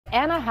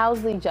Anna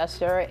Housley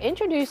Juster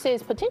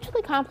introduces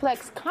potentially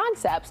complex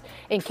concepts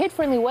in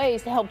kid-friendly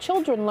ways to help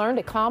children learn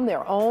to calm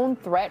their own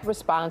threat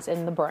response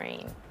in the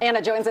brain.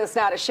 Anna joins us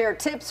now to share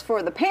tips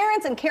for the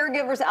parents and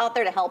caregivers out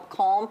there to help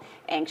calm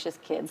anxious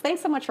kids.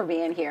 Thanks so much for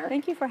being here.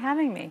 Thank you for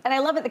having me. And I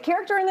love it. The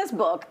character in this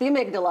book, the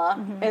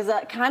amygdala, is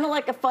kind of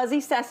like a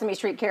fuzzy Sesame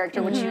Street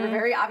character, which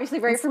you're obviously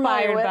very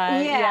familiar with.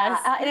 By,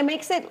 yes. And it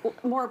makes it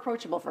more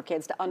approachable for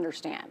kids to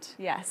understand.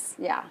 Yes.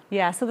 Yeah.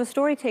 Yeah. So the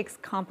story takes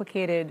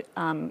complicated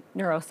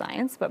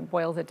neuroscience, but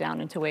boils it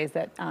down into ways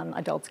that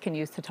adults can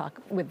use to talk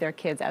with their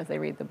kids as they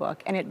read the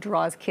book. And it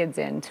draws kids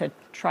in to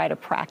try to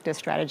practice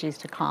strategies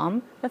to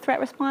calm the threat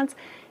response,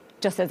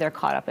 just as they're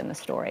caught up in the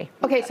story.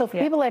 Okay, so for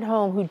people at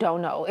home who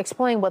don't know,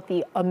 explain what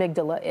the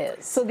amygdala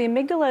is. So the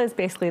amygdala is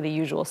basically the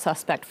usual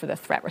suspect for the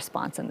threat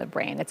response in the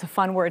brain. It's a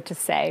fun word to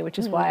say, which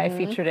is why I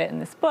featured it in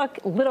this book.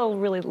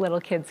 Really little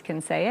kids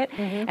can say it.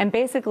 And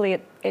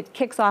basically it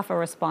kicks off a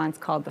response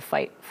called the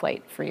fight,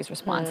 flight, freeze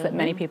response that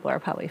many people are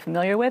probably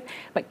familiar with,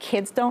 but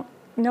kids don't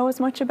know as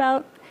much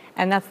about.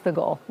 And that's the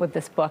goal with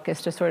this book,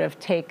 is to sort of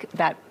take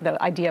the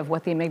idea of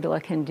what the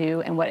amygdala can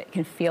do and what it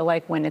can feel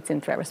like when it's in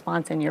threat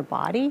response in your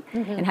body,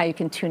 and how you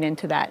can tune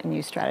into that and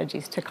use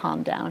strategies to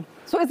calm down.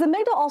 So is the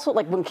amygdala also,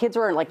 like when kids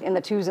are like in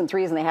the 2s and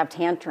 3s and they have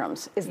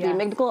tantrums, is the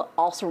amygdala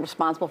also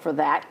responsible for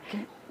that?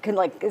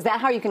 Is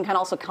that how you can kind of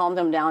also calm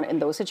them down in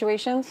those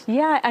situations?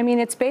 Yeah, I mean,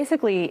 it's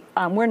basically,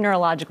 we're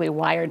neurologically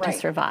wired to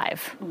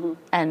survive.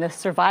 And the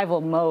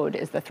survival mode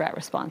is the threat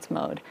response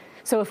mode.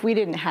 So if we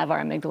didn't have our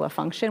amygdala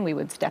function, we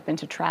would step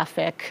into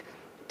traffic,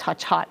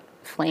 touch hot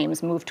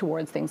flames, move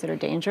towards things that are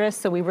dangerous.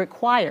 So we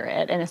require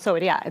it. And so,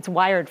 it's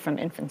wired from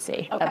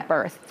infancy, at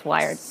birth. It's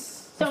wired.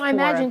 So I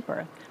imagine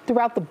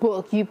throughout the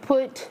book, you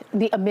put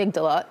the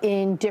amygdala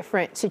in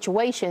different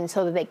situations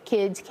so that the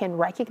kids can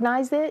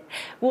recognize it?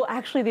 Well,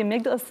 actually, the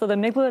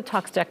amygdala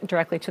talks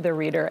directly to the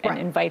reader and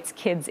invites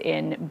kids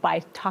in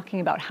by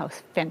talking about how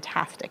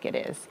fantastic it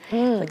is.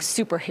 Like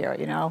superhero,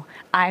 you know,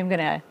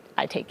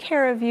 I take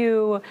care of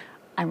you.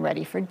 I'm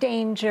ready for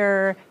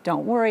danger.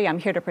 Don't worry, I'm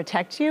here to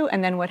protect you.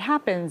 And then what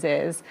happens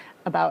is,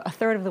 about a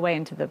third of the way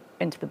into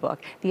the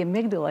book, the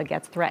amygdala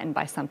gets threatened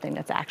by something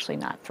that's actually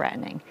not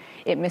threatening.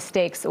 It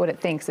mistakes what it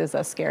thinks is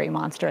a scary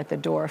monster at the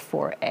door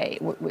for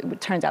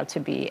what turns out to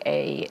be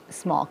a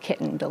small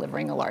kitten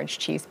delivering a large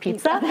cheese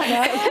pizza.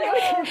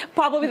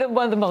 Probably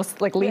one of the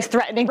most least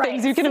threatening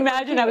things you can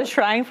imagine. I was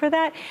trying for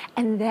that.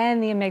 And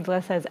then the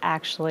amygdala says,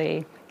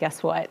 actually,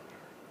 guess what?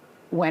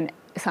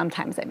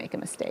 Sometimes I make a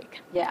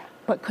mistake. Yeah.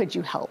 But could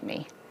you help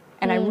me?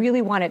 And I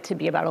really want it to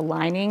be about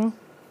aligning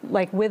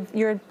with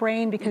your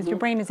brain, because your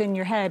brain is in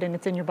your head and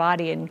it's in your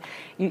body, and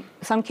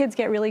some kids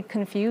get really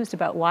confused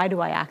about, why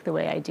do I act the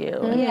way I do?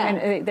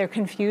 And they're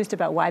confused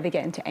about why they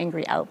get into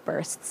angry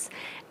outbursts.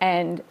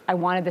 And I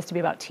wanted this to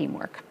be about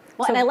teamwork.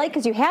 Well, and I like,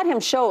 because you had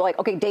him show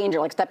okay, danger,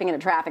 like stepping into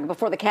traffic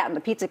before the cat and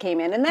the pizza came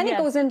in, and then it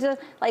goes into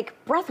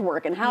breath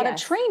work and how to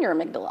train your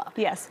amygdala.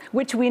 Yes,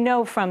 which we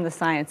know from the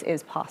science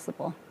is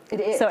possible. It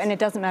is. So, and it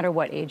doesn't matter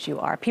what age you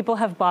are. People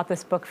have bought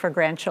this book for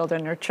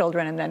grandchildren or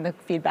children, and then the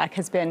feedback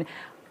has been,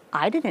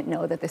 I didn't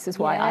know that this is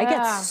why I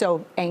get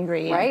so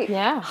angry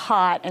and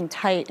hot and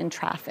tight in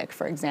traffic,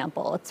 for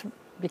example. It's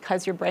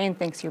because your brain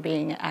thinks you're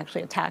being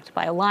actually attacked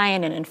by a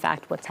lion, and in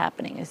fact what's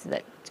happening is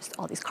that just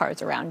all these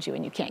cars around you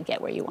and you can't get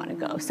where you want to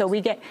go. So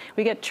we get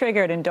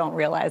triggered and don't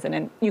realize it,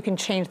 and you can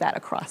change that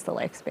across the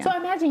lifespan. So I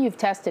imagine you've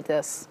tested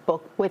this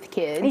book with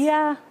kids.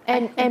 Yeah.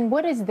 And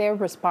what has their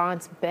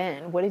response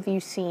been? What have you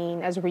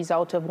seen as a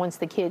result of once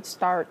the kids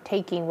start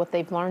taking what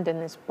they've learned in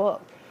this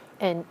book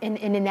and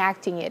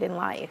enacting it in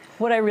life?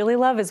 What I really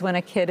love is when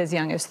a kid as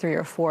young as 3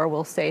 or 4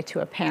 will say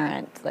to a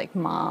parent,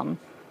 Mom,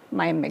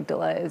 my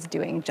amygdala is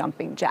doing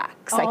jumping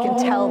jacks. I can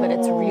tell that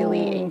it's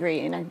really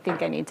angry, and I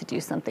think I need to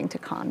do something to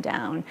calm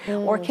down.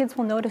 Or kids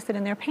will notice it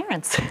in their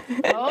parents.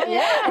 Oh,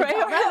 yeah. Right?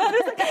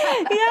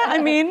 Yeah,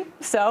 I mean,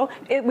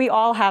 we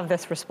all have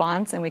this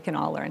response, and we can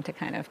all learn to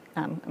kind of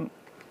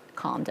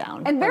calm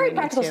down. And very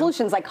practical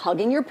solutions, like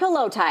hugging your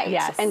pillow tight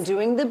and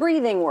doing the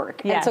breathing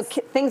work. Yes. And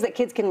so things that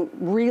kids can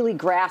really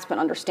grasp and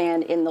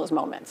understand in those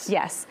moments.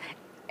 Yes.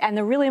 And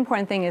the really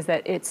important thing is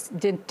that it's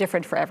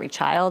different for every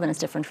child, and it's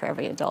different for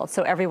every adult.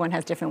 So everyone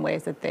has different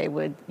ways that they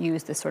would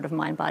use this sort of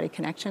mind-body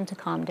connection to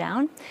calm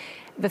down.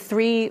 The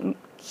 3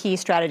 key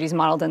strategies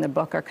modeled in the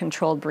book are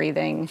controlled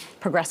breathing,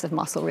 progressive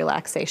muscle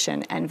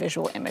relaxation, and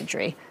visual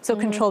imagery. So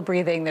controlled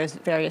breathing, there's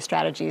various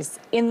strategies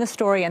in the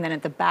story, and then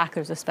at the back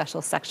there's a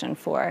special section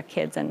for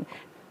kids and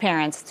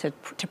parents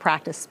to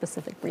practice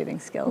specific breathing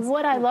skills.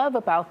 What I love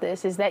about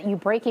this is that you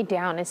break it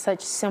down in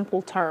such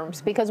simple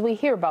terms, because we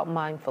hear about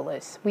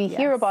mindfulness. We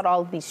hear about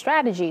all of these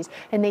strategies,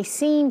 and they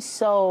seem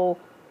so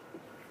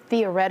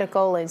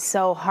theoretical and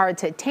so hard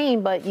to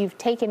attain, but you've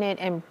taken it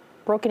and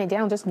broken it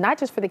down, not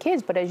just for the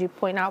kids, but as you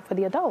point out, for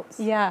the adults.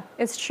 Yeah,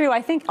 it's true.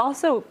 I think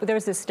also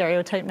there's this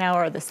stereotype now,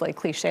 or this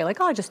cliche,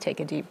 oh, just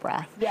take a deep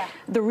breath. Yeah.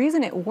 The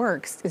reason it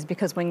works is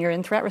because when you're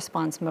in threat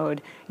response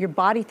mode, your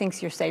body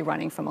thinks you're, say,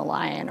 running from a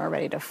lion or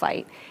ready to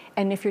fight.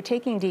 And if you're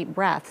taking deep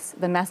breaths,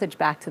 the message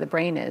back to the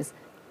brain is,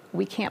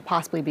 we can't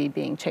possibly be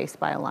being chased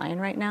by a lion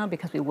right now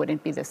because we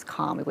wouldn't be this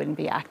calm, we wouldn't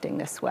be acting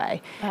this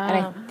way.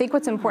 And I think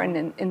what's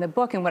important in the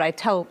book and what I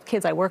tell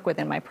kids I work with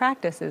in my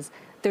practice is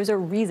there's a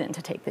reason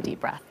to take the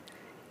deep breath.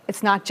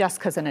 It's not just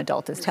because an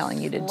adult is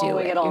telling you to do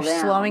it. You're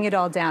slowing it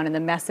all down, and the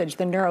message,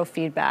 the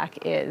neurofeedback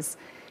is,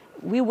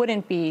 we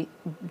wouldn't be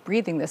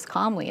breathing this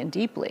calmly and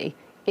deeply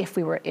if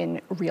we were in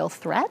real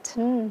threat.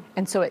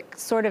 And so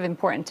it's sort of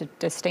important to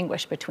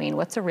distinguish between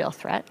what's a real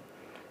threat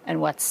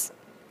and what's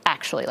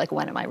actually, like,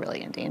 when am I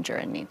really in danger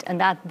and need, and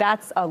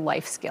that's a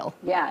life skill.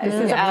 Yeah, this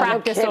is a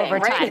practice no kidding, over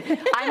time.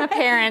 Right? I'm a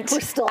parent. We're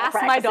still ask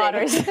practicing. my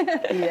daughters.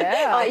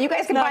 You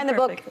guys can find the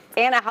book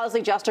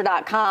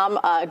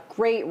AnnaHousleyJuster.com.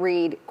 Great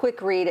read,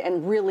 quick read,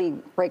 and really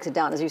breaks it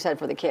down, as you said,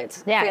 for the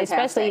kids. Yeah, Fantastic.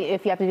 especially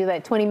if you have to do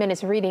that 20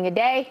 minutes reading a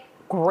day.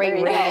 Great There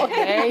you read. go.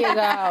 There you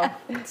go.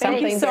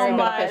 Thank you so very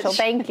much. beneficial.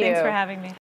 Thank you. Thanks for having me.